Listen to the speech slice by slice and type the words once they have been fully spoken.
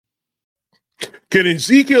Can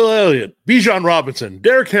Ezekiel Elliott, Bijan Robinson,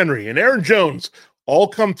 Derrick Henry, and Aaron Jones all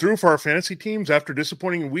come through for our fantasy teams after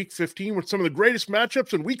disappointing in Week 15 with some of the greatest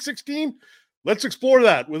matchups in Week 16? Let's explore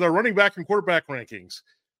that with our running back and quarterback rankings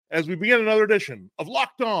as we begin another edition of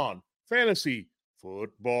Locked On Fantasy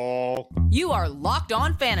Football. You are Locked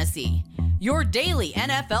On Fantasy, your daily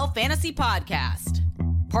NFL fantasy podcast.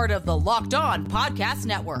 Part of the Locked On Podcast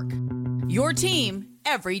Network, your team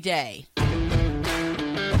every day.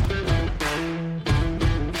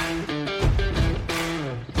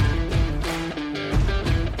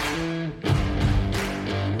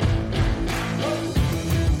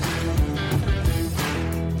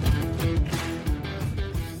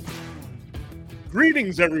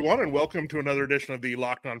 Greetings, everyone, and welcome to another edition of the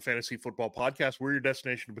Locked On Fantasy Football Podcast. We're your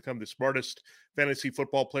destination to become the smartest fantasy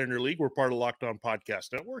football player in your league. We're part of the Locked On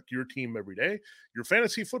Podcast Network, your team every day, your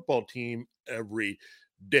fantasy football team every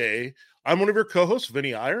day. I'm one of your co-hosts,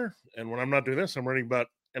 Vinny Iyer, and when I'm not doing this, I'm writing about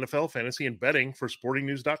NFL fantasy and betting for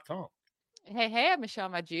sportingnews.com. Hey, I'm Michelle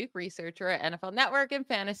Majuk, researcher at NFL Network and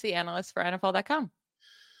fantasy analyst for NFL.com.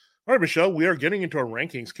 All right, Michelle, we are getting into our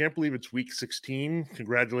rankings. Can't believe it's week 16.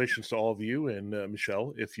 Congratulations to all of you. And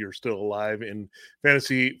Michelle, if you're still alive in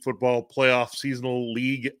fantasy football playoff seasonal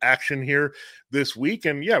league action here this week.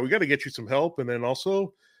 And yeah, we got to get you some help. And then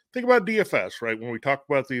also think about DFS, right? When we talk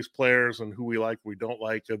about these players and who we like, we don't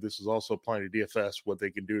like, this is also applying to DFS, what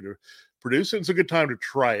they can do to produce it. It's a good time to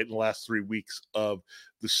try it in the last 3 weeks of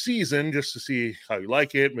the season just to see how you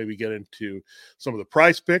like it, maybe get into some of the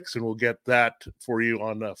price picks, and we'll get that for you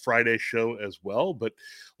on Friday's show as well. But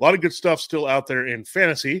a lot of good stuff still out there in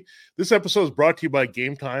fantasy. This episode is brought to you by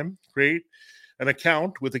Game Time. Create an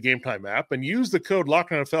account with the Game Time app and use the code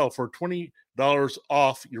LOCKEDONFL for $20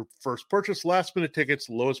 off your first purchase. Last minute tickets,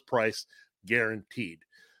 lowest price guaranteed.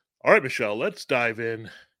 All right, Michelle, let's dive in.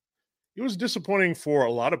 It was disappointing for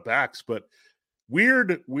a lot of backs, but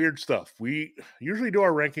weird stuff. We usually do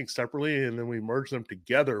our rankings separately and then we merge them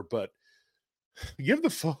together, but give the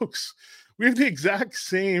folks, we have the exact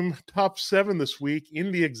same top 7 this week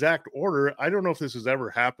in the exact order. I don't know if this has ever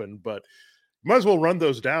happened, but might as well run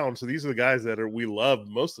those down. So these are the guys that we love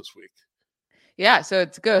most this week. Yeah, so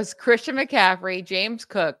it goes Christian McCaffrey, James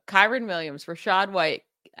Cook, Kyron Williams, Rachaad White,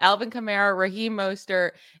 Alvin Kamara, Raheem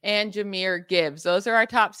Mostert, and Jahmyr Gibbs. Those are our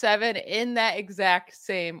top 7 in that exact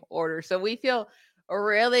same order. So we feel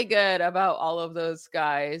really good about all of those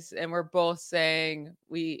guys. And we're both saying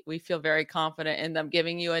we feel very confident in them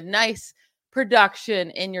giving you a nice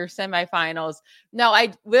production in your semifinals. Now,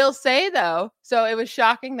 I will say, though, so it was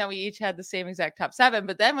shocking that we each had the same exact top 7.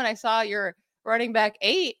 But then when I saw your running back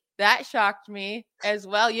 8, that shocked me as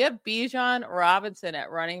well. You have Bijan Robinson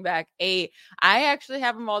at running back 8. I actually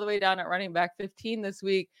have him all the way down at running back 15 this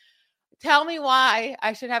week. Tell me why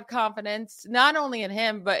I should have confidence, not only in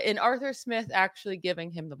him, but in Arthur Smith actually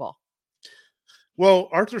giving him the ball. Well,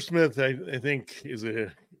 Arthur Smith, I think, is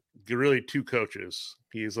really two coaches.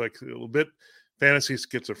 He's like a little bit fantasy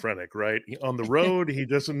schizophrenic, right? On the road, he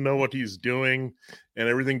doesn't know what he's doing and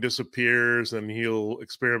everything disappears and he'll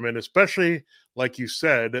experiment, especially like you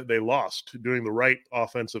said, they lost doing the right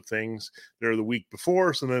offensive things there the week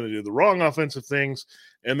before. So then they did the wrong offensive things.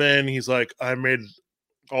 And then he's like, I made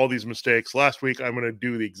all these mistakes last week. I'm going to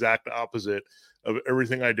do the exact opposite of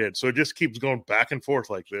everything I did. So it just keeps going back and forth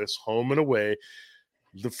like this, home and away.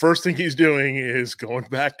 The first thing he's doing is going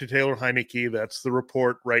back to Taylor Heineke. That's the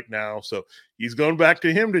report right now. So he's going back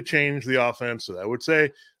to him to change the offense. So I would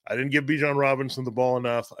say I didn't give Bijan Robinson the ball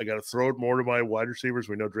enough. I got to throw it more to my wide receivers.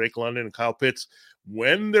 We know Drake London and Kyle Pitts,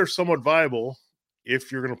 when they're somewhat viable,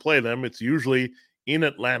 if you're going to play them, it's usually in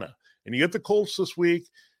Atlanta. And you get the Colts this week.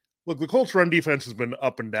 Look, the Colts run defense has been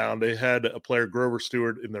up and down. They had a player, Grover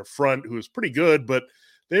Stewart, in their front who is pretty good, but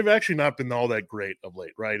they've actually not been all that great of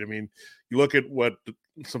late, right? I mean, you look at what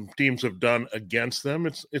some teams have done against them,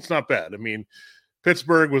 it's not bad. I mean,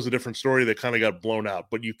 Pittsburgh was a different story. They kind of got blown out,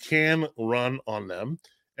 but you can run on them,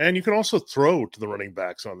 and you can also throw to the running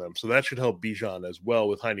backs on them. So that should help Bijan as well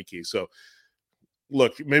with Heineke. So,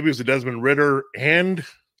 look, maybe it was a Desmond Ridder and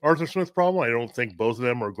Arthur Smith problem. I don't think both of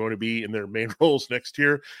them are going to be in their main roles next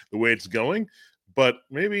year the way it's going, but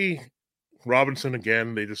maybe Robinson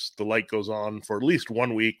again, the light goes on for at least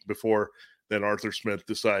 1 week before then Arthur Smith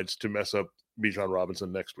decides to mess up Bijan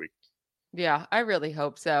Robinson next week. Yeah, I really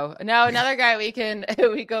hope so. Now, another guy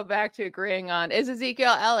we go back to agreeing on is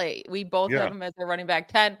Ezekiel Elliott. We both have him as a running back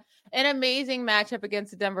 10. An amazing matchup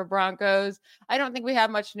against the Denver Broncos. I don't think we have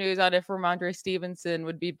much news on if Ramondre Stevenson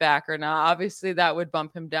would be back or not. Obviously, that would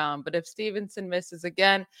bump him down. But if Stevenson misses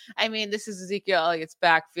again, I mean, this is Ezekiel Elliott's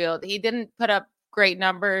backfield. He didn't put up great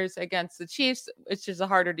numbers against the Chiefs. It's just a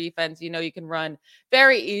harder defense. You can run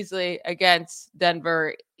very easily against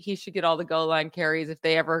Denver. He should get all the goal line carries if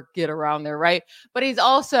they ever get around there, right? But he's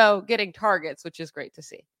also getting targets, which is great to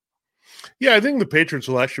see. Yeah, I think the Patriots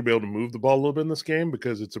will actually be able to move the ball a little bit in this game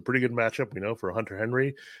because it's a pretty good matchup, for Hunter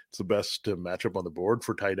Henry. It's the best matchup on the board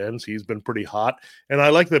for tight ends. He's been pretty hot. And I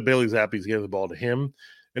like that Bailey Zappi's getting the ball to him.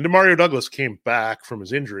 And Demario Douglas came back from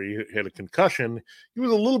his injury. He had a concussion. He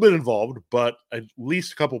was a little bit involved, but at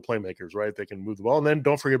least a couple playmakers, right? They can move the ball. And then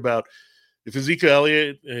don't forget about if Ezekiel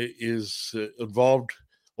Elliott is involved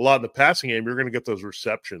a lot in the passing game, you're going to get those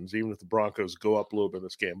receptions, even if the Broncos go up a little bit in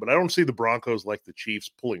this game. But I don't see the Broncos like the Chiefs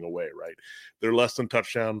pulling away, right? They're less than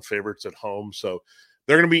touchdown favorites at home. So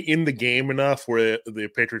they're going to be in the game enough where the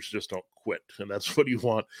Patriots just don't quit. And that's what you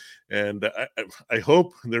want. And I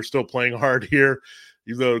hope they're still playing hard here,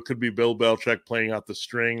 even though it could be Bill Belichick playing out the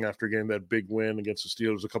string after getting that big win against the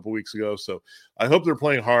Steelers a couple weeks ago. So I hope they're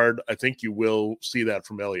playing hard. I think you will see that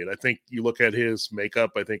from Elliott. I think you look at his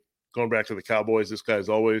makeup, I think going back to the Cowboys, this guy's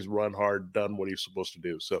always run hard, done what he's supposed to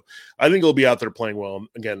do. So I think he'll be out there playing well.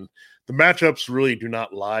 Again, the matchups really do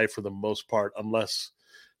not lie for the most part unless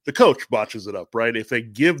the coach botches it up, right? If they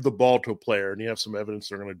give the ball to a player and you have some evidence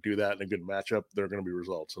they're going to do that in a good matchup, there are going to be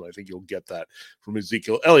results. And I think you'll get that from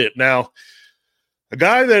Ezekiel Elliott. Now, a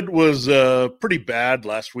guy that was pretty bad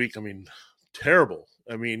last week, terrible.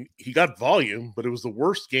 He got volume, but it was the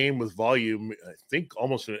worst game with volume, I think,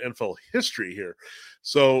 almost in NFL history here.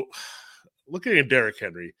 So looking at Derrick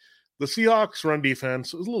Henry, the Seahawks run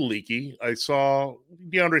defense was a little leaky. I saw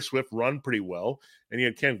DeAndre Swift run pretty well, and he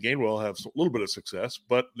had Ken Gainwell have a little bit of success,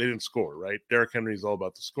 but they didn't score, right? Derrick Henry is all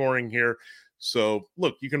about the scoring here. So,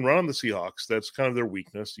 look, you can run on the Seahawks. That's kind of their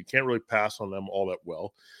weakness. You can't really pass on them all that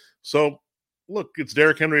well. So, look, it's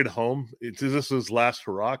Derrick Henry at home. This is his last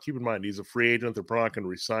hurrah. Keep in mind, he's a free agent. They're probably not going to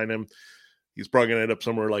re-sign him. He's probably going to end up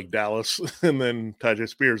somewhere like Dallas, and then Tyjae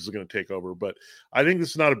Spears is going to take over. But I think this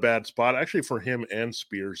is not a bad spot, actually, for him and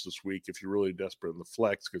Spears this week if you're really desperate in the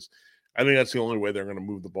flex, because I think that's the only way they're going to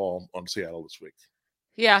move the ball on Seattle this week.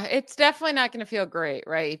 Yeah, it's definitely not going to feel great,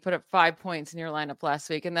 right? You put up 5 points in your lineup last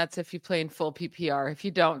week, and that's if you play in full PPR. If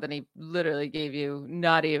you don't, then he literally gave you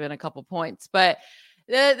not even a couple points. But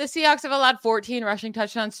the Seahawks have allowed 14 rushing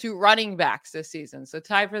touchdowns to running backs this season. So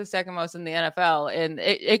tied for the second most in the NFL. And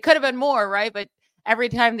it could have been more, right? But every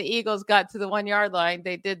time the Eagles got to the 1 yard line,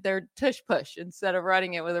 they did their tush push instead of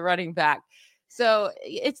running it with a running back. So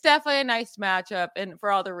it's definitely a nice matchup. And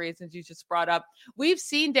for all the reasons you just brought up, we've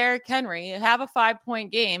seen Derrick Henry have a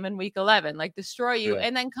 5-point game in week 11, like destroy you,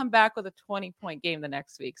 and then come back with a 20-point game the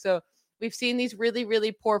next week. So we've seen these really,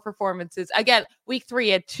 really poor performances. Again, week 3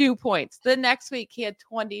 he had 2 points. The next week he had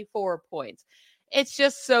 24 points. It's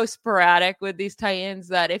just so sporadic with these tight ends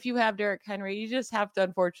that if you have Derrick Henry, you just have to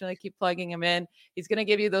unfortunately keep plugging him in. He's going to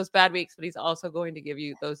give you those bad weeks, but he's also going to give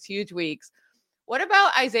you those huge weeks. What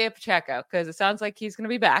about Isaiah Pacheco? Because it sounds like he's going to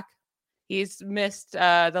be back. He's missed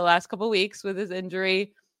the last couple of weeks with his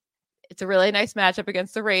injury. It's a really nice matchup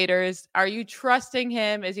against the Raiders. Are you trusting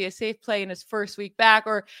him? Is he a safe play in his first week back?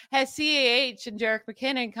 Or has CAH and Jerick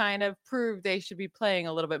McKinnon kind of proved they should be playing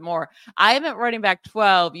a little bit more? I am at running back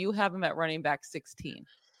 12. You have him at running back 16.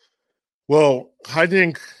 Well, I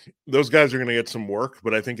think those guys are going to get some work,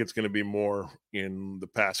 but I think it's going to be more in the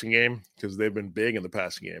passing game because they've been big in the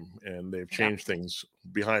passing game and they've changed things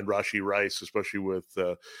behind Rashee Rice, especially with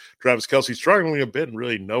Travis Kelce struggling a bit and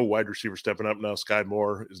really no wide receiver stepping up now. Sky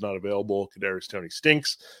Moore is not available. Kadarius Toney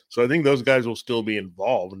stinks. So I think those guys will still be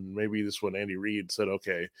involved. And maybe this is when Andy Reid said,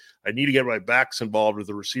 okay, I need to get my backs involved if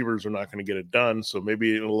the receivers are not going to get it done. So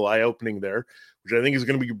maybe a little eye-opening there, which I think is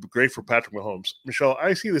going to be great for Patrick Mahomes. Michelle,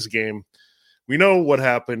 I see this game. We know what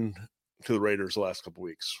happened to the Raiders the last couple of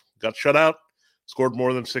weeks. Got shut out, scored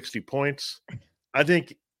more than 60 points. I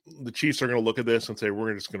think the Chiefs are going to look at this and say,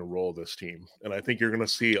 we're just going to roll this team. And I think you're going to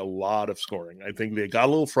see a lot of scoring. I think they got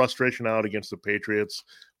a little frustration out against the Patriots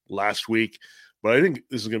last week, but I think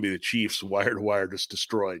this is going to be the Chiefs wire to wire just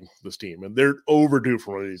destroying this team. And they're overdue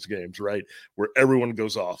for one of these games, right, where everyone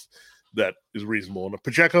goes off. That is reasonable. And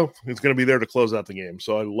Pacheco is going to be there to close out the game.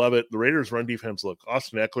 So I love it. The Raiders run defense, look,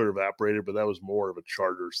 Austin Eckler evaporated, but that was more of a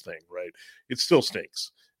Chargers thing, right? It still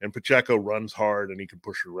stinks. And Pacheco runs hard and he can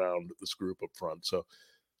push around this group up front. So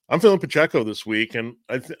I'm feeling Pacheco this week. And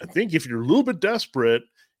I think if you're a little bit desperate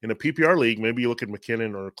in a PPR league, maybe you look at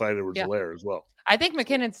McKinnon or Clyde Edwards-Helaire as well. I think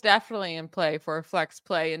McKinnon's definitely in play for a flex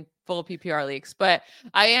play in full PPR leagues, but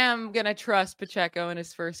I am going to trust Pacheco in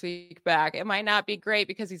his first week back. It might not be great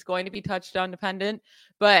because he's going to be touchdown dependent,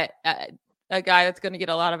 but a guy that's going to get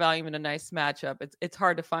a lot of volume in a nice matchup. It's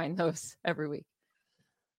hard to find those every week.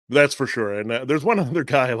 That's for sure. And there's one other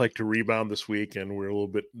guy I like to rebound this week, and we're a little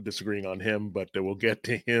bit disagreeing on him, but we'll get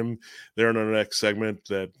to him there in our next segment.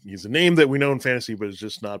 That he's a name that we know in fantasy, but has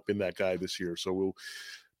just not been that guy this year. So we'll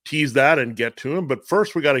tease that and get to him. But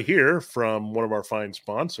first, we got to hear from one of our fine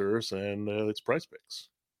sponsors, and it's Prize Picks.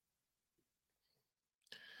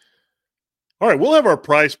 All right, we'll have our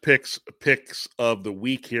Prize Picks of the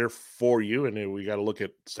week here for you, and we got to look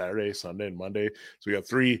at Saturday, Sunday, and Monday. So we got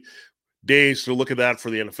 3 days to look at that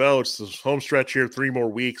for the NFL. It's this home stretch here, 3 more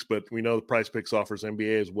weeks, but we know the Prize Picks offers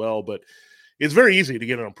NBA as well. But it's very easy to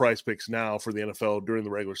get on Prize Picks now for the NFL during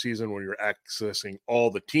the regular season when you're accessing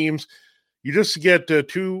all the teams. You just get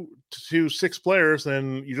 2 to 6 players,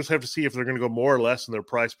 and you just have to see if they're going to go more or less in their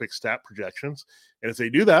Prize Picks stat projections. And if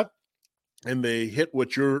they do that, and they hit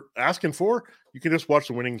what you're asking for, you can just watch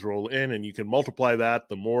the winnings roll in, and you can multiply that.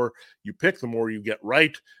 The more you pick, the more you get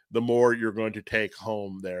right, the more you're going to take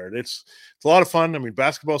home there. And it's a lot of fun. I mean,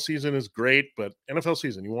 basketball season is great, but NFL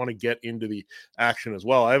season, you want to get into the action as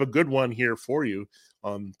well. I have a good one here for you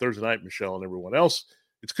on Thursday night, Michelle and everyone else.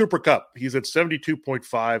 It's Cooper Kupp. He's at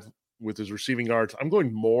 72.5 with his receiving yards. I'm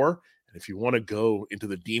going more. And if you want to go into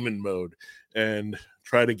the demon mode and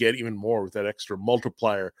try to get even more with that extra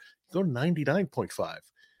multiplier, go to 99.5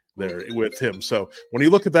 there with him. So when you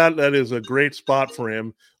look at that, that is a great spot for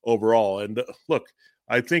him overall. And look,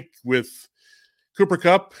 I think with Cooper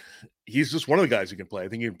Kupp, he's just one of the guys who can play. I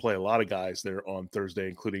think he can play a lot of guys there on Thursday,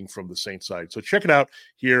 including from the Saints side. So check it out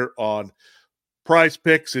here on Prize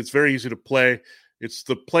Picks. It's very easy to play. It's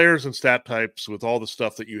the players and stat types with all the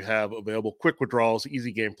stuff that you have available. Quick withdrawals,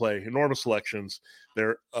 easy gameplay, enormous selections.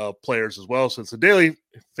 They're players as well. So it's a daily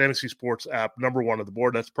fantasy sports app, number 1 on the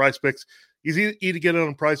board. That's Prize Picks. Easy to get it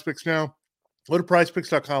on Prize Picks now. Go to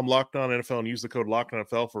prizepicks.com, Locked On NFL, and use the code Locked On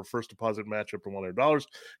NFL for a first deposit match up to $100.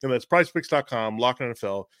 And that's prizepicks.com, Locked On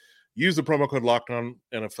NFL. Use the promo code Locked On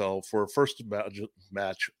NFL for a first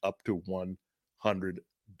match up to $100.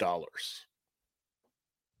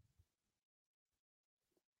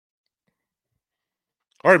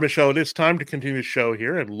 All right, Michelle, it is time to continue the show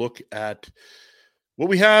here and look at what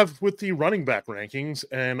we have with the running back rankings.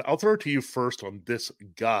 And I'll throw it to you first on this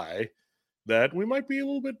guy that we might be a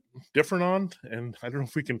little bit different on. And I don't know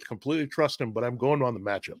if we can completely trust him, but I'm going on the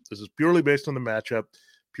matchup. This is purely based on the matchup,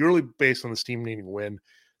 purely based on this team needing to win.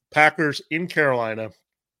 Packers in Carolina,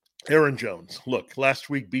 Aaron Jones. Look,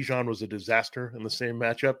 last week, Bijan was a disaster in the same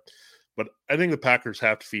matchup, but I think the Packers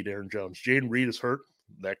have to feed Aaron Jones. Jaden Reed is hurt.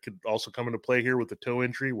 That could also come into play here with the toe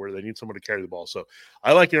injury where they need someone to carry the ball. So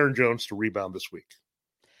I like Aaron Jones to rebound this week.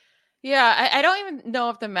 Yeah, I don't even know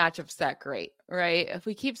if the matchup's that great, right? If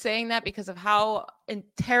we keep saying that because of how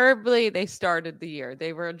terribly they started the year.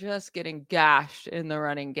 They were just getting gashed in the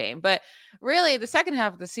running game. But really, the second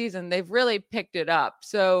half of the season, they've really picked it up.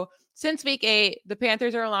 So since week 8, the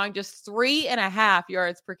Panthers are allowing just 3.5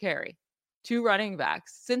 yards per carry to running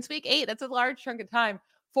backs. Since week 8, that's a large chunk of time.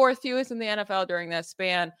 4th fewest in the NFL during that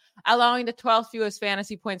span, allowing the 12th fewest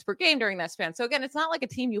fantasy points per game during that span. So again, it's not like a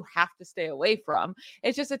team you have to stay away from.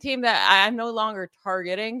 It's just a team that I'm no longer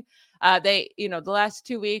targeting. The last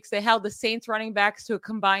 2 weeks, they held the Saints running backs to a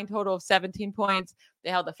combined total of 17 points.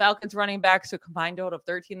 They held the Falcons running backs to a combined total of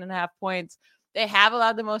 13.5 points. They have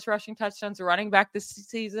allowed the most rushing touchdowns to running back this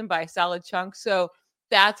season by a solid chunk. So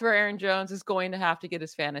that's where Aaron Jones is going to have to get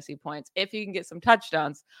his fantasy points if he can get some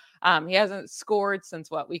touchdowns. He hasn't scored since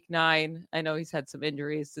week 9. I know he's had some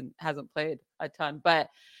injuries and hasn't played a ton, but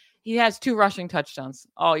he has 2 rushing touchdowns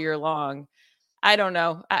all year long. I don't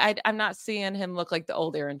know. I'm not seeing him look like the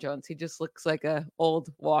old Aaron Jones. He just looks like a old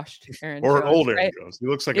washed Aaron Jones. Or old Aaron Jones. He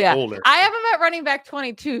looks like an old Aaron. I have him at running back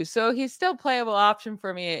 22, so he's still playable option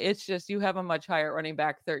for me. It's just you have a much higher running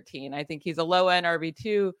back 13. I think he's a low end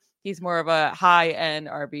RB2. He's more of a high-end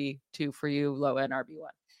RB2 for you, low-end RB1.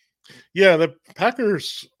 Yeah, the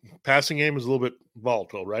Packers' passing game is a little bit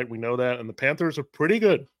volatile, right? We know that. And the Panthers are pretty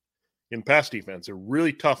good in pass defense. They're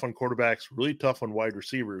really tough on quarterbacks, really tough on wide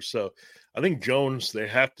receivers. So I think Jones, they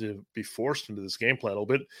have to be forced into this game plan a little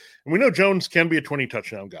bit. And we know Jones can be a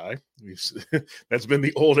 20-touchdown guy. That's been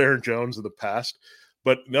the old Aaron Jones of the past.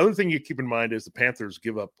 But the other thing you keep in mind is the Panthers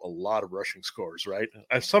give up a lot of rushing scores, right?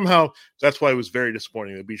 Somehow, that's why it was very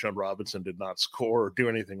disappointing that Bijan Robinson did not score or do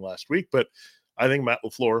anything last week. But I think Matt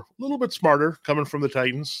LaFleur, a little bit smarter coming from the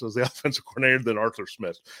Titans as the offensive coordinator than Arthur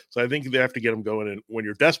Smith. So I think they have to get him going. And when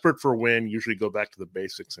you're desperate for a win, usually go back to the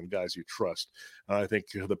basics and guys you trust. I think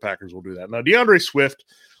the Packers will do that. Now, DeAndre Swift,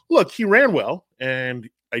 look, he ran well, and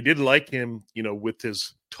I did like him, with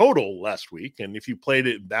his total last week. And if you played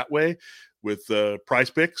it that way with Prize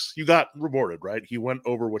Picks, you got rewarded, right? He went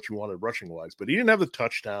over what you wanted rushing wise, but he didn't have the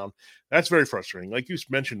touchdown. That's very frustrating. Like you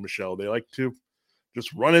mentioned, Michelle, they like to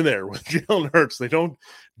just run in there with Jalen Hurts. They don't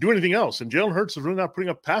do anything else. And Jalen Hurts is really not putting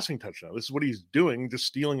up passing touchdowns. This is what he's doing, just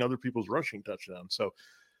stealing other people's rushing touchdowns. So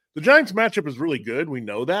the Giants matchup is really good. We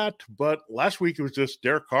know that. But last week it was just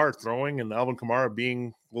Derek Carr throwing and Alvin Kamara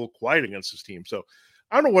being a little quiet against his team. So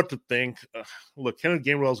I don't know what to think. Look, Kenneth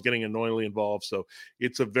Gainwell is getting annoyingly involved. So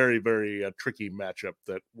it's a very, very tricky matchup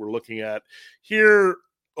that we're looking at here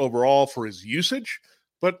overall for his usage.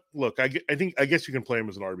 But look, I guess you can play him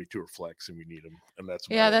as an RB2 or flex if you need him, and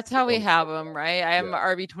that's how we have him, right? I have him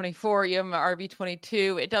RB24, you have him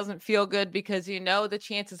RB22. It doesn't feel good because the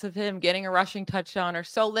chances of him getting a rushing touchdown are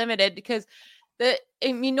so limited because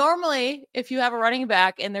normally if you have a running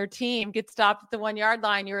back and their team gets stopped at the 1 yard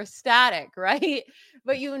line, you're ecstatic, right?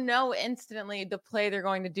 But instantly the play they're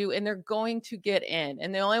going to do, and they're going to get in.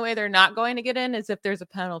 And the only way they're not going to get in is if there's a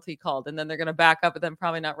penalty called, and then they're going to back up and then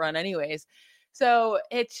probably not run anyways. So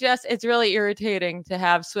it's really irritating to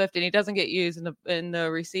have Swift, and he doesn't get used in the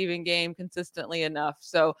receiving game consistently enough.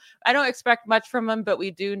 So I don't expect much from him, but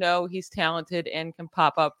we do know he's talented and can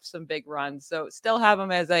pop up some big runs. So still have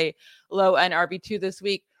him as a low end RB2 this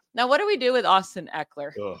week. Now, what do we do with Austin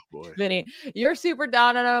Eckler? Oh, boy. Vinny, you're super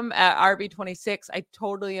down on him at RB26. I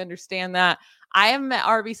totally understand that. I am at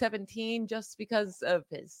RB17 just because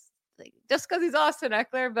he's Austin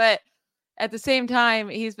Eckler, but at the same time,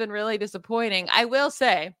 he's been really disappointing. I will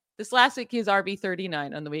say this last week, he was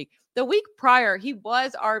RB39 on the week. The week prior, he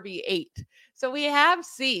was RB8. So we have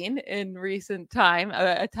seen in recent time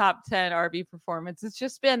a top 10 RB performance. It's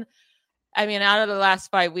just been, out of the last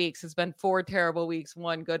 5 weeks, it's been 4 terrible weeks,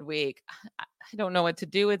 1 good week. I don't know what to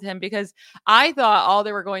do with him because I thought all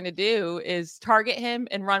they were going to do is target him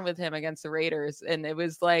and run with him against the Raiders. And it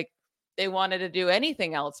was like they wanted to do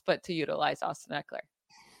anything else but to utilize Austin Eckler.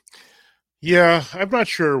 Yeah, I'm not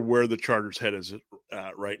sure where the Chargers' head is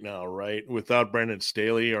at right now, right? Without Brandon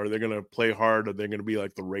Staley, are they going to play hard? Are they going to be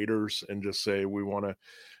like the Raiders and just say, we want to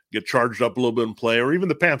get charged up a little bit and play? Or even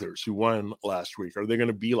the Panthers, who won last week. Are they going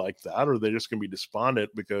to be like that? Or are they just going to be despondent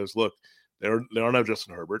because, look, they don't have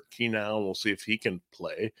Justin Herbert. Keenan Allen, we'll see if he can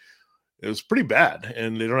play. It was pretty bad.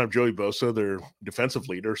 And they don't have Joey Bosa, their defensive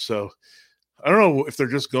leader. So I don't know if they're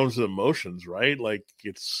just going through the motions, right? Like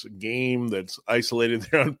it's a game that's isolated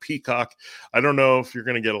there on Peacock. I don't know if you're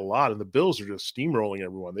going to get a lot. And the Bills are just steamrolling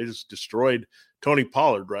everyone. They just destroyed Tony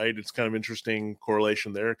Pollard, right? It's kind of interesting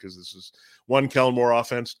correlation there because this is one Kellen Moore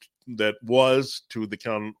offense that was to the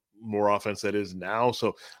Kellen Moore offense that is now.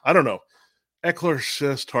 So I don't know. Eckler's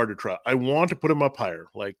just hard to try. I want to put him up higher.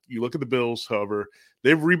 Like you look at the Bills, however,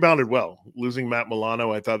 they've rebounded well. Losing Matt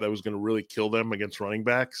Milano, I thought that was going to really kill them against running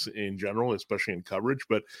backs in general, especially in coverage,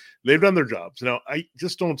 but they've done their jobs. Now, I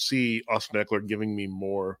just don't see Austin Eckler giving me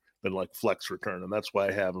more than like flex return, and that's why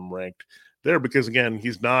I have him ranked there because, again,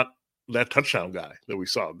 he's not that touchdown guy that we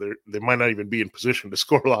saw. They might not even be in position to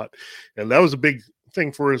score a lot, and that was a big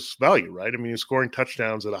thing for his value, right? I mean, he's scoring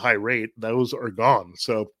touchdowns at a high rate. Those are gone.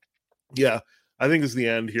 So, yeah, I think it's the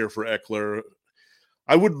end here for Eckler.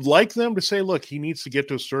 I would like them to say, look, he needs to get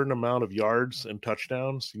to a certain amount of yards and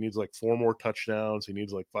touchdowns. He needs like 4 more touchdowns. He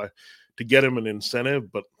needs like 5 to get him an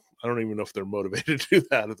incentive, but I don't even know if they're motivated to do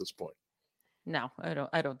that at this point. No,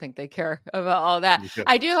 I don't think they care about all that. Okay.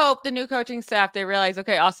 I do hope the new coaching staff, they realize,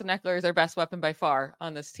 okay, Austin Eckler is our best weapon by far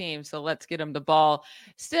on this team. So let's get him the ball,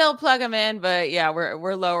 still plug him in. But yeah,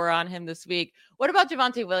 we're lower on him this week. What about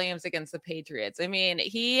Javonte Williams against the Patriots? I mean,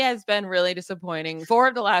 he has been really disappointing. 4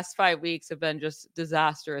 of the last 5 weeks have been just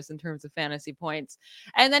disastrous in terms of fantasy points.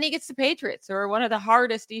 And then he gets the Patriots, who are one of the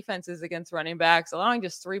hardest defenses against running backs, allowing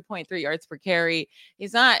just 3.3 yards per carry.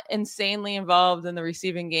 He's not insanely involved in the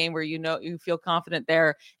receiving game where you feel confident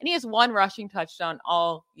there. And he has 1 rushing touchdown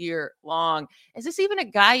all year long. Is this even a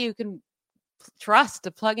guy you can trust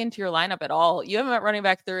to plug into your lineup at all? You have him at running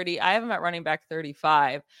back 30. I have him at running back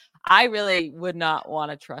 35. I really would not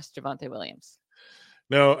want to trust Javonte Williams.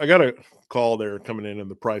 No, I got a call there coming in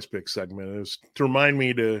the price pick segment. It was to remind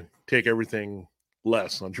me to take everything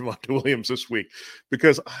less on Javonte Williams this week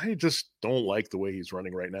because I just don't like the way he's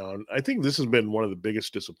running right now. And I think this has been one of the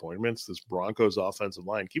biggest disappointments, this Broncos offensive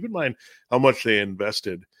line. Keep in mind how much they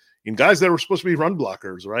invested in guys that were supposed to be run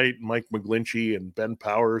blockers, right? Mike McGlinchey and Ben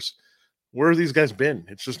Powers. Where have these guys been?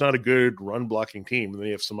 It's just not a good run blocking team. And then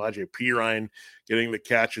you have Samaje Perine getting the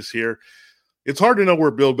catches here. It's hard to know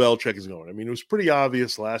where Bill Belichick is going. I mean, it was pretty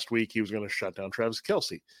obvious last week he was going to shut down Travis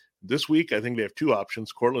Kelce. This week, I think they have 2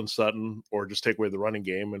 options, Cortland Sutton or just take away the running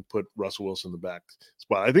game and put Russell Wilson in the back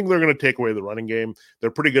spot. I think they're going to take away the running game.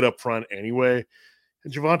 They're pretty good up front anyway.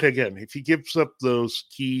 And Javonte, again, if he gives up those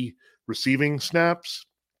key receiving snaps,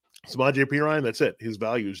 Samaje Perine, that's it. His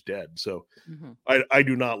value is dead. So I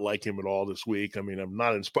do not like him at all this week. I mean, I'm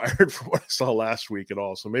not inspired from what I saw last week at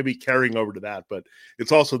all. So maybe carrying over to that, but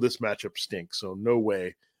it's also this matchup stinks. So no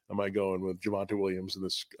way am I going with Javonte Williams in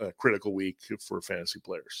this critical week for fantasy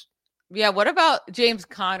players. Yeah, what about James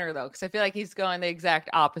Conner, though? Because I feel like he's going the exact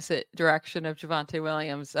opposite direction of Javonte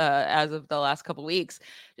Williams as of the last couple weeks.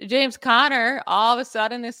 James Conner, all of a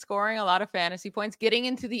sudden, is scoring a lot of fantasy points, getting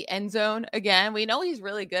into the end zone again. We know he's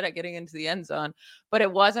really good at getting into the end zone, but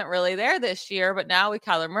it wasn't really there this year. But now with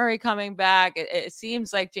Kyler Murray coming back, it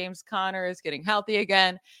seems like James Conner is getting healthy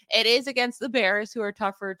again. It is against the Bears, who are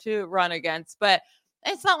tougher to run against, but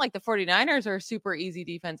it's not like the 49ers are a super easy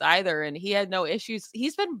defense either. And he had no issues.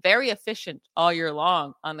 He's been very efficient all year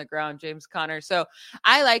long on the ground, James Conner. So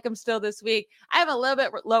I like him still this week. I have a little bit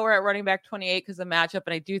lower at running back 28 because of the matchup.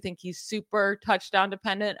 And I do think he's super touchdown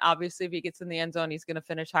dependent. Obviously, if he gets in the end zone, he's going to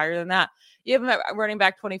finish higher than that. You have him at running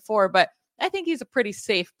back 24, but I think he's a pretty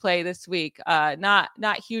safe play this week. Not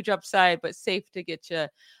huge upside, but safe to get you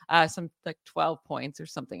some like 12 points or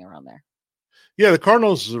something around there. Yeah, the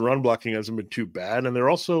Cardinals' run blocking hasn't been too bad, and they're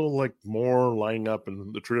also like more lining up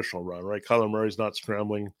in the traditional run, right? Kyler Murray's not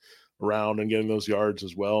scrambling around and getting those yards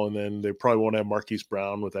as well, and then they probably won't have Marquise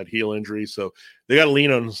Brown with that heel injury, so they got to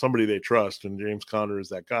lean on somebody they trust, and James Conner is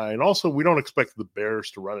that guy. And also, we don't expect the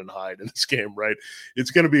Bears to run and hide in this game, right?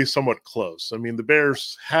 It's going to be somewhat close. I mean, the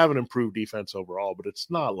Bears have an improved defense overall, but it's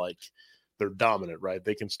not like they're dominant, right?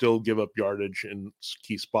 They can still give up yardage in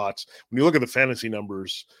key spots. When you look at the fantasy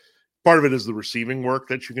numbers, part of it is the receiving work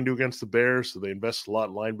that you can do against the Bears. So they invest a lot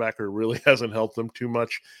in linebacker. It really hasn't helped them too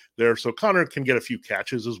much there. So Conner can get a few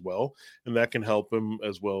catches as well, and that can help him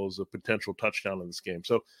as well as a potential touchdown in this game.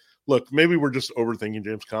 So look, maybe we're just overthinking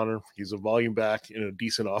James Conner. He's a volume back in a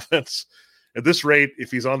decent offense. At this rate, if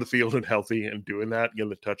he's on the field and healthy and doing that, getting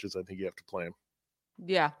the touches, I think you have to play him.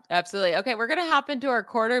 Yeah, absolutely. Okay, we're going to hop into our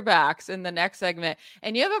quarterbacks in the next segment.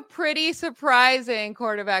 And you have a pretty surprising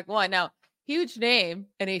quarterback one. Now, huge name,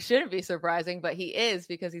 and he shouldn't be surprising, but he is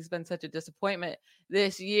because he's been such a disappointment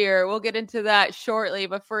this year. We'll get into that shortly,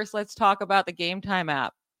 but first, let's talk about the Game Time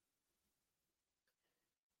app.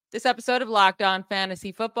 This episode of Locked On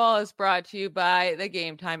Fantasy Football is brought to you by the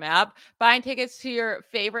Game Time app. Buying tickets to your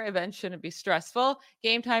favorite events shouldn't be stressful.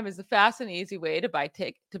 Game Time is the fast and easy way to buy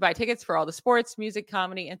tickets for all the sports, music,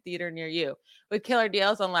 comedy, and theater near you. With killer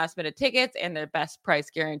deals on last-minute tickets and the best price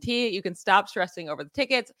guarantee, you can stop stressing over the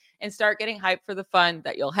tickets and start getting hyped for the fun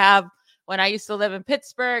that you'll have. When I used to live in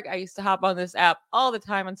Pittsburgh, I used to hop on this app all the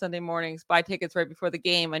time on Sunday mornings, buy tickets right before the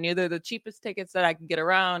game. I knew they're the cheapest tickets that I could get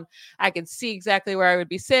around. I could see exactly where I would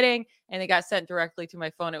be sitting, and they got sent directly to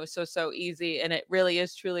my phone. It was so easy, and it really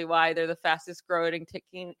is truly why they're the fastest growing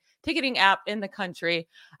ticketing app in the country.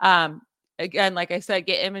 Again, like I said,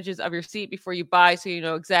 get images of your seat before you buy so you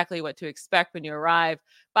know exactly what to expect when you arrive.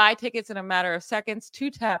 Buy tickets in a matter of seconds, 2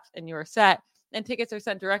 taps, and you're set. And tickets are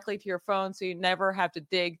sent directly to your phone, so you never have to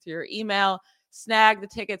dig through your email. Snag the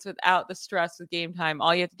tickets without the stress of Game Time.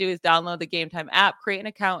 All you have to do is download the Game Time app, create an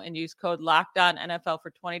account, and use code LOCKEDONNFL for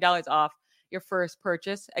 $20 off your first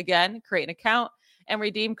purchase. Again, create an account and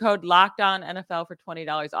redeem code LOCKEDONNFL for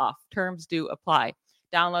 $20 off. Terms do apply.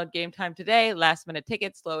 Download Game Time today. Last-minute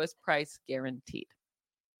tickets, lowest price guaranteed.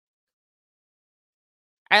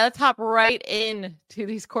 All right, let's hop right into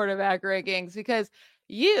these quarterback rankings because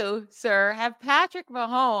you, sir, have Patrick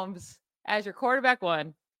Mahomes as your quarterback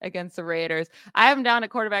one against the Raiders. I have him down at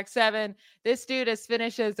quarterback 7. This dude has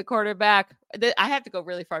finished as the quarterback. I have to go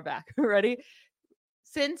really far back. Ready?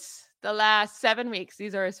 Since the last 7 weeks,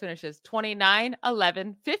 these are his finishes: 29,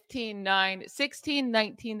 11, 15, 9, 16,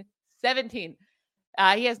 19, 17.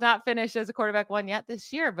 He has not finished as a quarterback one yet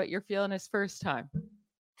this year, but you're feeling his first time.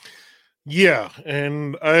 Yeah,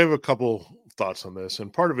 and I have a couple thoughts on this.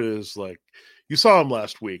 And part of it is like, you saw him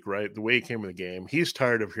last week, right? The way he came in the game, he's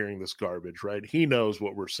tired of hearing this garbage, right? He knows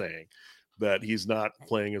what we're saying, that he's not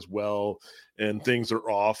playing as well and things are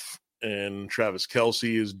off and Travis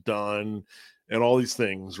Kelce is done and all these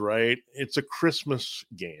things, right? It's a Christmas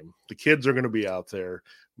game. The kids are going to be out there.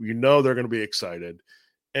 You know they're going to be excited.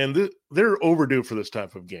 And they're overdue for this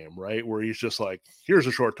type of game, right? Where he's just like, here's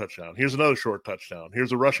a short touchdown. Here's another short touchdown.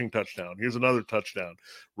 Here's a rushing touchdown. Here's another touchdown,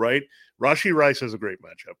 right? Rashee Rice has a great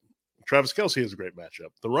matchup. Travis Kelce has a great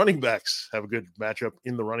matchup. The running backs have a good matchup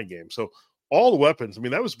in the running game. So all the weapons, I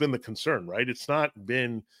mean, that was been the concern, right? It's not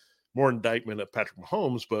been more indictment of Patrick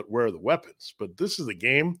Mahomes, but where are the weapons? But this is the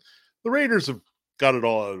game. The Raiders have got it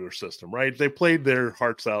all out of their system, right? They played their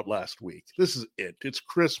hearts out last week. This is it. It's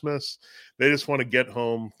Christmas. They just want to get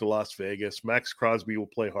home to Las Vegas. Max Crosby will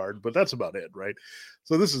play hard, but that's about it, right?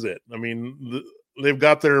 So this is it. I mean, they've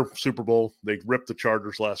got their Super Bowl. They ripped the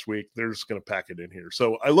Chargers last week. They're just going to pack it in here.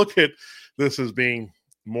 So I look at this as being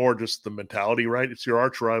more just the mentality, right? It's your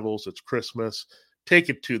arch rivals. It's Christmas. Take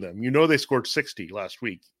it to them. They scored 60 last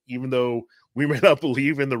week. Even though we may not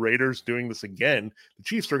believe in the Raiders doing this again, the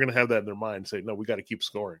Chiefs are going to have that in their mind and say, no, we got to keep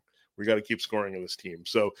scoring. We got to keep scoring in this team.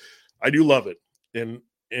 So I do love it. And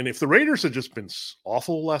if the Raiders had just been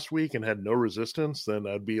awful last week and had no resistance, then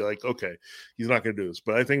I'd be like, okay, he's not going to do this.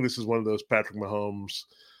 But I think this is one of those Patrick Mahomes,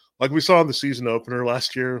 like we saw in the season opener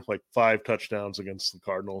last year, like 5 touchdowns against the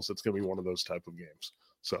Cardinals. It's going to be one of those type of games.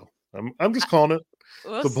 So I'm just calling it.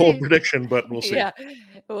 We'll It's a bold prediction, but we'll see. Yeah,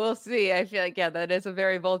 we'll see. I feel like, that is a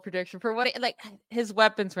very bold prediction for his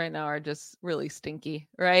weapons right now are just really stinky,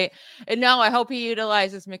 right? And now I hope he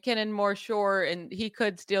utilizes McKinnon more short, and he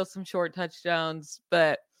could steal some short touchdowns.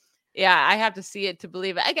 But yeah, I have to see it to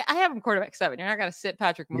believe it. I have him quarterback 7. You're not going to sit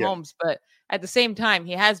Patrick Mahomes, but at the same time,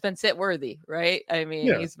 he has been sit worthy, right? I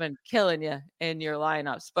mean, he's been killing you in your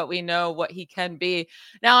lineups, but we know what he can be.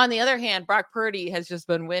 Now, on the other hand, Brock Purdy has just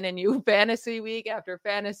been winning you fantasy week after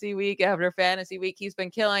fantasy week after fantasy week. He's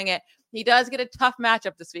been killing it. He does get a tough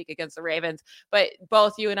matchup this week against the Ravens, but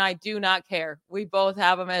both you and I do not care. We both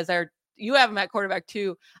have him as you have him at quarterback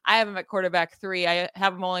 2. I have him at quarterback 3. I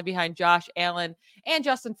have him only behind Josh Allen and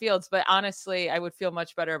Justin Fields. But honestly, I would feel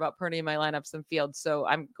much better about Purdy in my lineups than Fields. So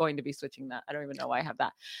I'm going to be switching that. I don't even know why I have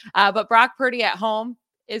that. But Brock Purdy at home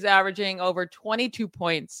is averaging over 22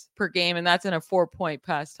 points per game. And that's in a 4-point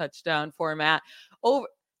pass touchdown format. Over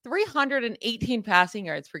 318 passing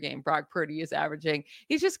yards per game. Brock Purdy is averaging.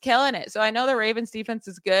 He's just killing it. So I know the Ravens defense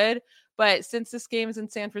is good, but since this game is in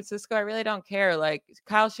San Francisco, I really don't care. Like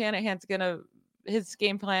Kyle Shanahan's his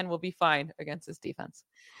game plan will be fine against this defense.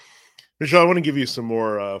 Michelle, I want to give you some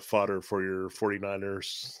more fodder for your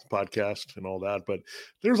 49ers podcast and all that, but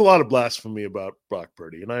there's a lot of blasphemy about Brock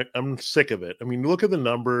Purdy, and I'm sick of it. I mean, look at the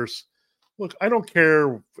numbers. Look, I don't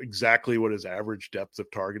care exactly what his average depth of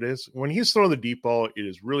target is. When he's throwing the deep ball, it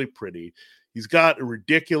is really pretty. He's got a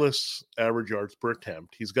ridiculous average yards per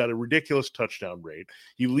attempt. He's got a ridiculous touchdown rate.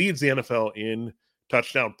 He leads the NFL in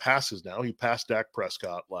touchdown passes now. He passed Dak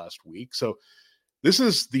Prescott last week. So this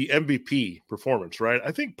is the MVP performance, right?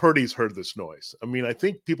 I think Purdy's heard this noise. I mean, I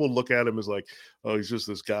think people look at him as like, oh, he's just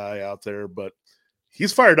this guy out there, but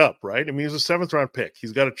he's fired up, right? I mean, he's a 7th-round pick.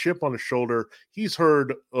 He's got a chip on his shoulder. He's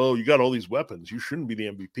heard, oh, you got all these weapons. You shouldn't be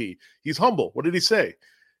the MVP. He's humble. What did he say?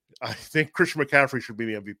 I think Christian McCaffrey should be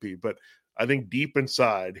the MVP, but I think deep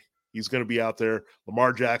inside, he's going to be out there.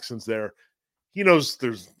 Lamar Jackson's there. He knows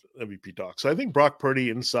there's MVP talk. So I think Brock Purdy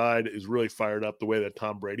inside is really fired up the way that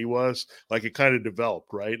Tom Brady was. Like it kind of developed,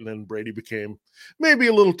 right? And then Brady became maybe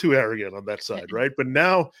a little too arrogant on that side, right? But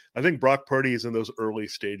now I think Brock Purdy is in those early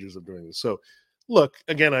stages of doing this. So look,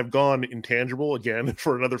 again, I've gone intangible again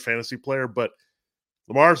for another fantasy player, but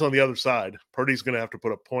Lamar's on the other side. Purdy's going to have to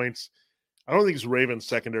put up points. I don't think his Ravens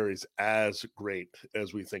secondary is as great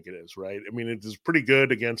as we think it is, right? I mean, it is pretty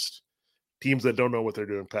good against teams that don't know what they're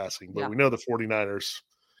doing passing, but we know the 49ers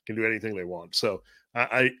can do anything they want. So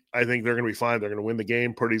I think they're going to be fine. They're going to win the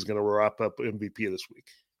game. Purdy's going to wrap up MVP this week.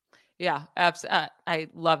 Yeah, absolutely. I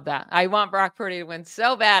love that. I want Brock Purdy to win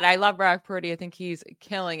so bad. I love Brock Purdy. I think he's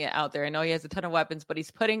killing it out there. I know he has a ton of weapons, but he's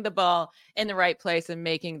putting the ball in the right place and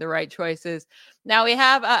making the right choices. Now we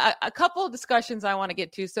have a couple of discussions I want to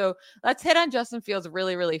get to. So let's hit on Justin Fields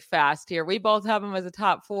really, really fast here. We both have him as a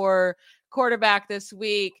top 4 quarterback this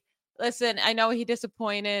week. Listen, I know he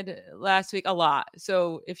disappointed last week a lot.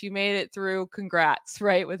 So if you made it through, congrats,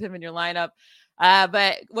 right, with him in your lineup.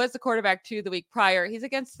 But was the quarterback 2 the week prior. He's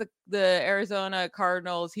against the Arizona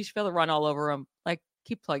Cardinals. He should be able to run all over him. Like,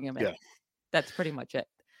 keep plugging him in. Yeah. That's pretty much it.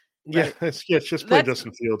 Right? Yeah, it's just play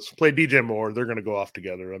Justin Fields. Play DJ Moore. They're going to go off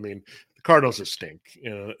together. I mean, the Cardinals are stink.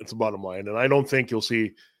 It's the bottom line. And I don't think you'll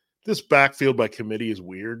see this backfield by committee is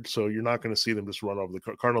weird. So you're not going to see them just run over the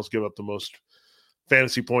Cardinals. Give up the most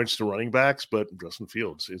fantasy points to running backs, but Justin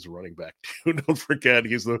Fields is a running back too. Don't forget,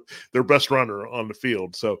 he's their best runner on the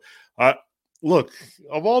field. So look,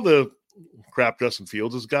 of all the crap Justin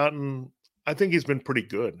Fields has gotten, I think he's been pretty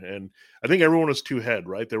good. And I think everyone was too ahead,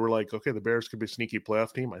 right? They were like, okay, the Bears could be a sneaky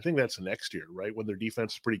playoff team. I think that's next year, right? When their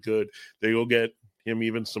defense is pretty good, they will get him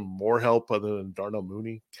even some more help other than Darnell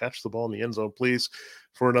Mooney. Catch the ball in the end zone, please,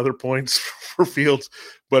 for another points for Fields.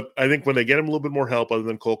 But I think when they get him a little bit more help other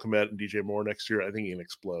than Cole Kmet and DJ Moore next year, I think he can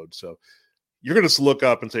explode. So you're going to look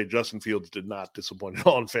up and say Justin Fields did not disappoint at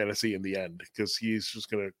all in fantasy in the end because he's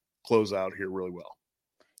just going to close out here really well.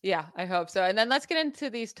 Yeah, I hope so. And then let's get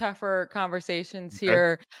into these tougher conversations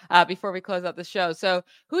here before we close out the show. So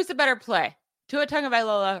who's the better play? Tua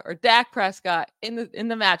Tagovailoa or Dak Prescott in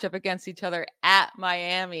the matchup against each other at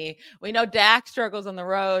Miami. We know Dak struggles on the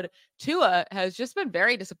road. Tua has just been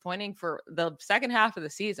very disappointing for the second half of the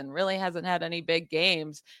season. Really hasn't had any big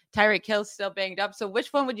games. Tyreek Hill's still banged up. So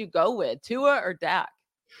which one would you go with, Tua or Dak?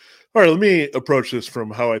 All right, let me approach this from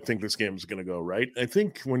how I think this game is going to go, right? I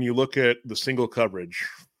think when you look at the single coverage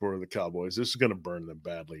for the Cowboys, this is going to burn them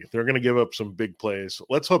badly. They're going to give up some big plays.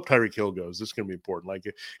 Let's hope Tyreek Hill goes. This is going to be important. Like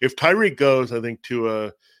if Tyreek goes, I think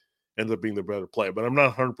Tua ends up being the better play, but I'm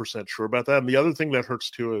not 100% sure about that. And the other thing that hurts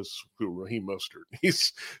Tua is Raheem Mostert.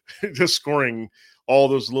 He's just scoring all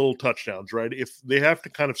those little touchdowns, right? If they have to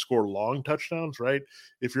kind of score long touchdowns, right?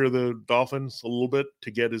 If you're the Dolphins a little bit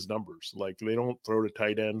to get his numbers, like they don't throw to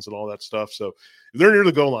tight ends and all that stuff. So if they're near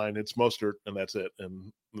the goal line, it's Mostert and that's it. And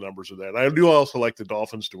the numbers are there. And I do also like the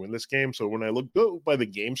Dolphins to win this game. So when I go by the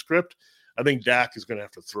game script, I think Dak is going to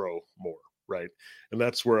have to throw more. Right. And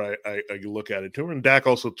that's where I look at it too. And Dak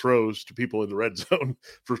also throws to people in the red zone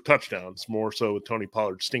for touchdowns, more so with Tony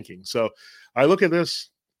Pollard stinking. So I look at this.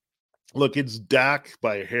 Look, it's Dak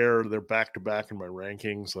by a hair. They're back to back in my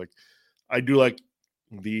rankings. Like I do like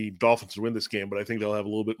the Dolphins to win this game, but I think they'll have a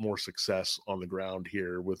little bit more success on the ground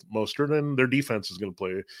here with Mostert, and their defense is going to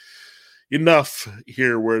play enough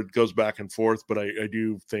here where it goes back and forth. But I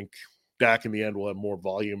do think Dak in the end will have more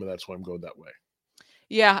volume, and that's why I'm going that way.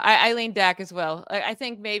 Yeah, I lean Dak as well. I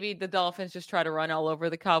think maybe the Dolphins just try to run all over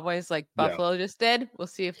the Cowboys like Buffalo just did. We'll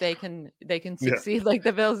see if they can succeed like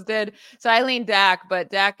the Bills did. So I lean Dak, but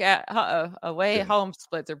Dak at away home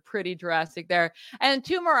splits are pretty drastic there. And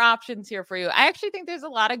two more options here for you. I actually think there's a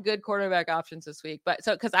lot of good quarterback options this week, but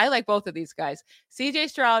so because I like both of these guys, CJ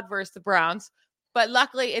Stroud versus the Browns. But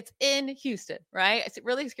luckily, it's in Houston, right? It's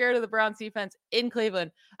really scared of the Browns defense in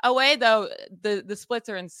Cleveland. Away, though, the splits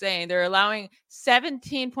are insane. They're allowing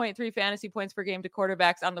 17.3 fantasy points per game to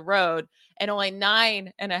quarterbacks on the road and only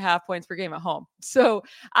 9.5 points per game at home. So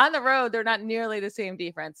on the road, they're not nearly the same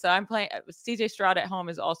defense. So I'm playing CJ Stroud at home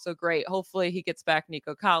is also great. Hopefully, he gets back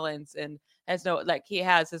Nico Collins and he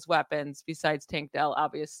has his weapons besides Tank Dell,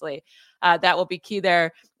 obviously. That will be key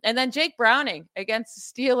there. And then Jake Browning against the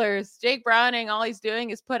Steelers. Jake Browning, all he's doing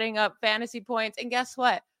is putting up fantasy points. And guess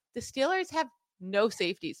what? The Steelers have no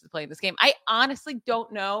safeties to play in this game. I honestly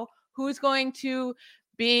don't know who's going to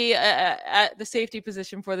be at the safety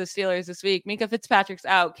position for the Steelers this week. Minkah Fitzpatrick's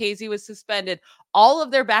out. Casey was suspended. All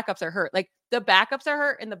of their backups are hurt. Like the backups are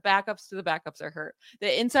hurt and the backups to the backups are hurt.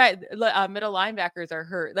 The inside middle linebackers are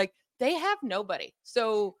hurt. Like they have nobody.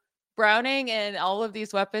 So Browning and all of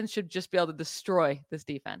these weapons should just be able to destroy this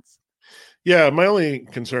defense. Yeah, my only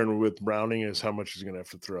concern with Browning is how much he's going to have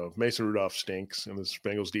to throw. Mason Rudolph stinks, and this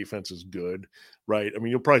Bengals defense is good, right? I mean,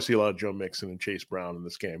 you'll probably see a lot of Joe Mixon and Chase Brown in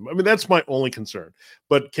this game. I mean, that's my only concern.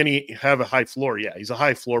 But can he have a high floor? Yeah, he's a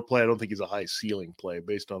high floor play. I don't think he's a high ceiling play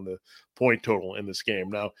based on the point total in this game.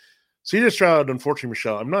 Now, CJ Stroud, unfortunately,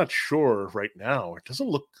 Michelle, I'm not sure right now. It doesn't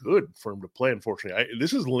look good for him to play, unfortunately.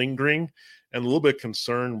 This is lingering and a little bit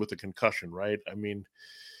concerned with the concussion, right? I mean,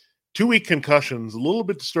 2-week concussions, a little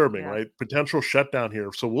bit disturbing, right? Potential shutdown here.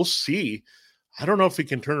 So we'll see. I don't know if he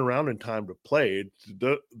can turn around in time to play.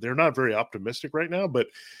 They're not very optimistic right now, but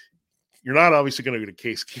you're not obviously going to go to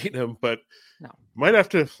Case Keenum, but might have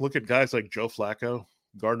to look at guys like Joe Flacco,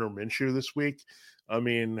 Gardner Minshew this week. I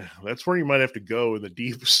mean, that's where you might have to go in the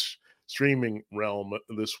deep streaming realm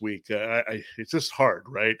this week. It's just hard,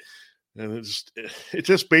 right? And it's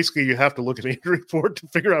just basically you have to look at the injury report to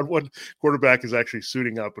figure out what quarterback is actually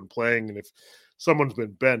suiting up and playing, and if someone's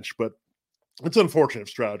been benched. But it's unfortunate if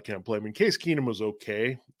Stroud can't play. I mean, Case Keenum was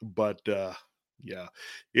okay, but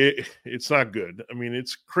it's not good. I mean,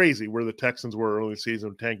 it's crazy where the Texans were early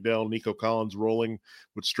season. Tank Dell, Nico Collins rolling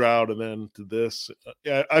with Stroud, and then to this.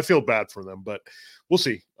 I feel bad for them, but we'll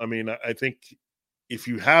see. I mean, I think if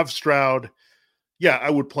you have Stroud,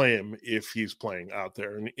 I would play him if he's playing out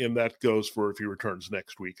there. And that goes for if he returns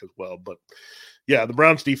next week as well. But, the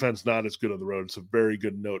Browns defense not as good on the road. It's a very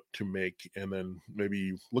good note to make. And then maybe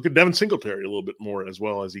you look at Devin Singletary a little bit more as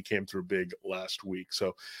well, as he came through big last week.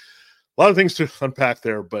 So a lot of things to unpack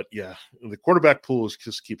there. But, the quarterback pool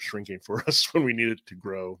just keeps shrinking for us when we need it to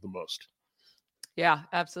grow the most. Yeah,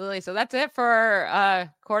 absolutely. So that's it for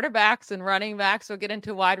quarterbacks and running backs. We'll get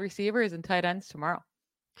into wide receivers and tight ends tomorrow.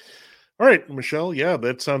 All right, Michelle. Yeah,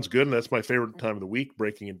 that sounds good. And that's my favorite time of the week,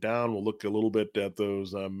 breaking it down. We'll look a little bit at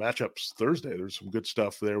those matchups Thursday. There's some good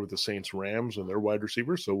stuff there with the Saints Rams and their wide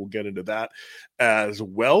receivers. So we'll get into that as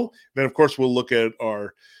well. Then, of course, we'll look at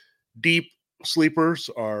our deep sleepers,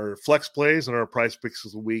 our flex plays, and our prize picks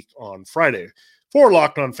of the week on Friday. For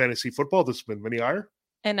Locked On Fantasy Football, this has been Vinny Iyer.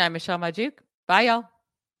 And I'm Michelle Majuk. Bye, y'all.